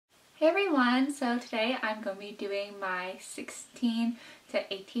Hey everyone, so today I'm going to be doing my 16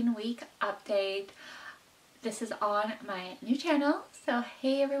 to 18 week update. This is on my new channel. So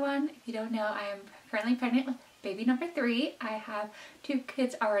hey everyone, if you don't know, I am currently pregnant with baby number 3. I have 2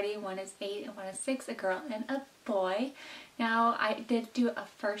 kids already. One is 8 and one is 6, a girl and a boy. Now I did do a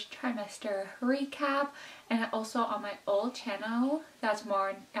first trimester recap, and also on my old channel that's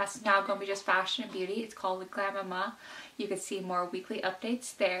now going to be just fashion and beauty. It's called the Glammama. You can see more weekly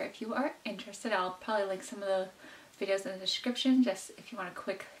updates there if you are interested. I'll probably link some of the videos in the description just if you want a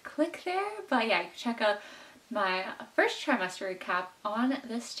quick click there. But yeah, you can check out my first trimester recap on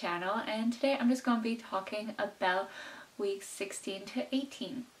this channel, and today I'm just going to be talking about weeks 16 to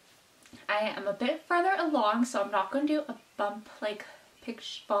 18. I am a bit further along, so I'm not going to do a bump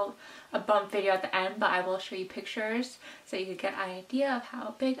video at the end, but I will show you pictures so you can get an idea of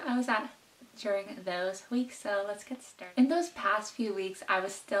how big I was at during those weeks. So let's get started. In those past few weeks I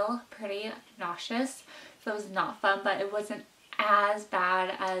was still pretty nauseous, so it was not fun, but it wasn't as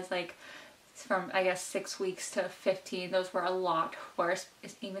bad as like from I guess 6 weeks to 15. Those were a lot worse.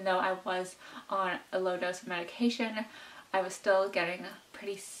 Even though I was on a low dose of medication, I was still getting a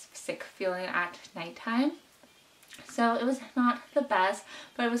pretty sick feeling at nighttime. So it was not the best,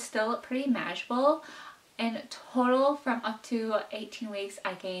 but it was still pretty manageable. In total, from up to 18 weeks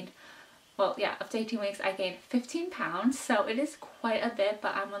I gained, up to 18 weeks I gained 15 pounds. So it is quite a bit,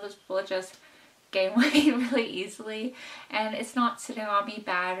 but I'm one of those people that just gain weight really easily, and it's not sitting on me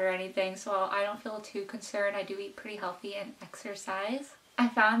bad or anything, so I don't feel too concerned. I do eat pretty healthy and exercise. I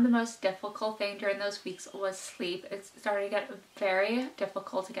found the most difficult thing during those weeks was sleep. It started to get very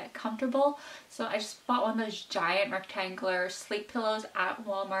difficult to get comfortable, so I just bought one of those giant rectangular sleep pillows at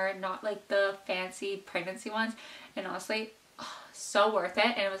Walmart, not like the fancy pregnancy ones, and honestly, so worth it.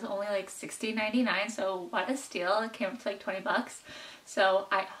 And it was only like $16.99, so what a steal. It came up to like 20 bucks. So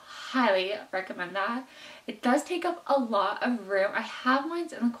I highly recommend that. It does take up a lot of room. I have mine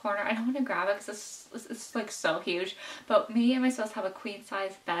in the corner. I don't want to grab it because it's like so huge, but me and my spouse have a queen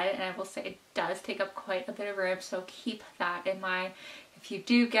size bed, and I will say it does take up quite a bit of room, so keep that in mind. If you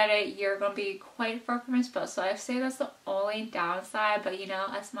do get it, you're going to be quite far from your spouse, so I say that's the only downside, but you know,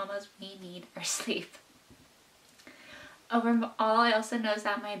 as mamas, we need our sleep. Overall, I also noticed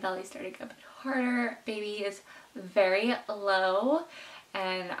that my belly started to get a bit harder. Baby is very low,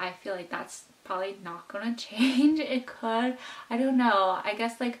 and I feel like that's probably not gonna change. It could, I don't know. I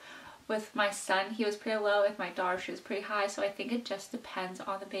guess like with my son, he was pretty low. With my daughter, she was pretty high, so I think it just depends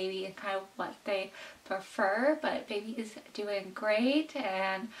on the baby and kind of what they prefer. But baby is doing great,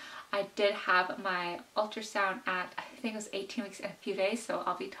 and I did have my ultrasound at, I think it was 18 weeks in a few days, so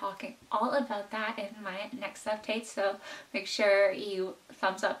I'll be talking all about that in my next update. So make sure you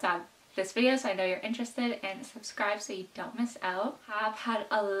thumbs up this video so I know you're interested, and subscribe so you don't miss out. I've had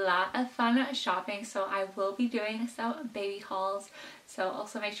a lot of fun shopping, so I will be doing some baby hauls, so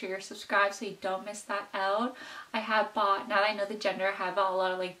also make sure you're subscribed so you don't miss that out. I have bought, now that I know the gender, I have bought a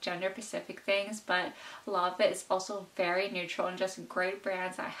lot of like gender specific things, but a lot of it is also very neutral and just great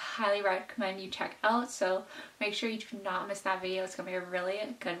brands that I highly recommend you check out, so make sure you do not miss that video. It's gonna be a really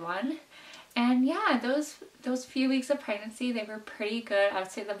good one. And yeah, those few weeks of pregnancy, they were pretty good. I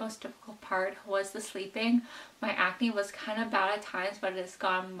would say the most difficult part was the sleeping. My acne was kind of bad at times, but it has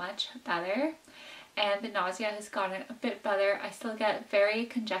gone much better. And the nausea has gotten a bit better. I still get very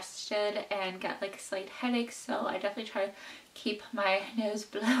congested and get like slight headaches, so I definitely try to keep my nose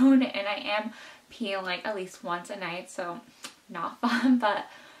blown, and I am peeing like at least once a night, so not fun, but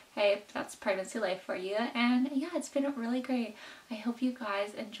hey, that's pregnancy life for you. And yeah, it's been really great. I hope you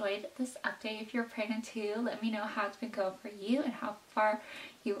guys enjoyed this update. If you're pregnant too, let me know how it's been going for you and how far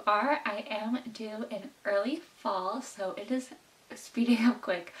you are. I am due in early fall, so it is speeding up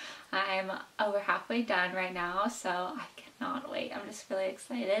quick. I'm over halfway done right now, so I cannot wait. I'm just really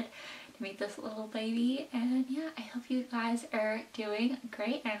excited to meet this little baby. And yeah, I hope you guys are doing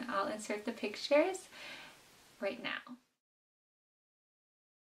great, and I'll insert the pictures right now.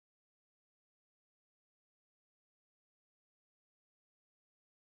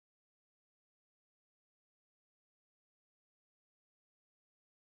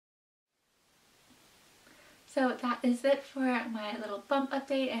 So that is it for my little bump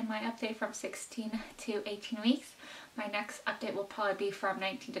update and my update from 16 to 18 weeks. My next update will probably be from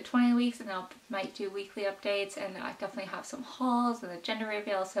 19 to 20 weeks, and I might do weekly updates, and I definitely have some hauls and a gender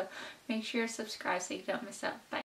reveal, so make sure you're subscribed so you don't miss out. Bye.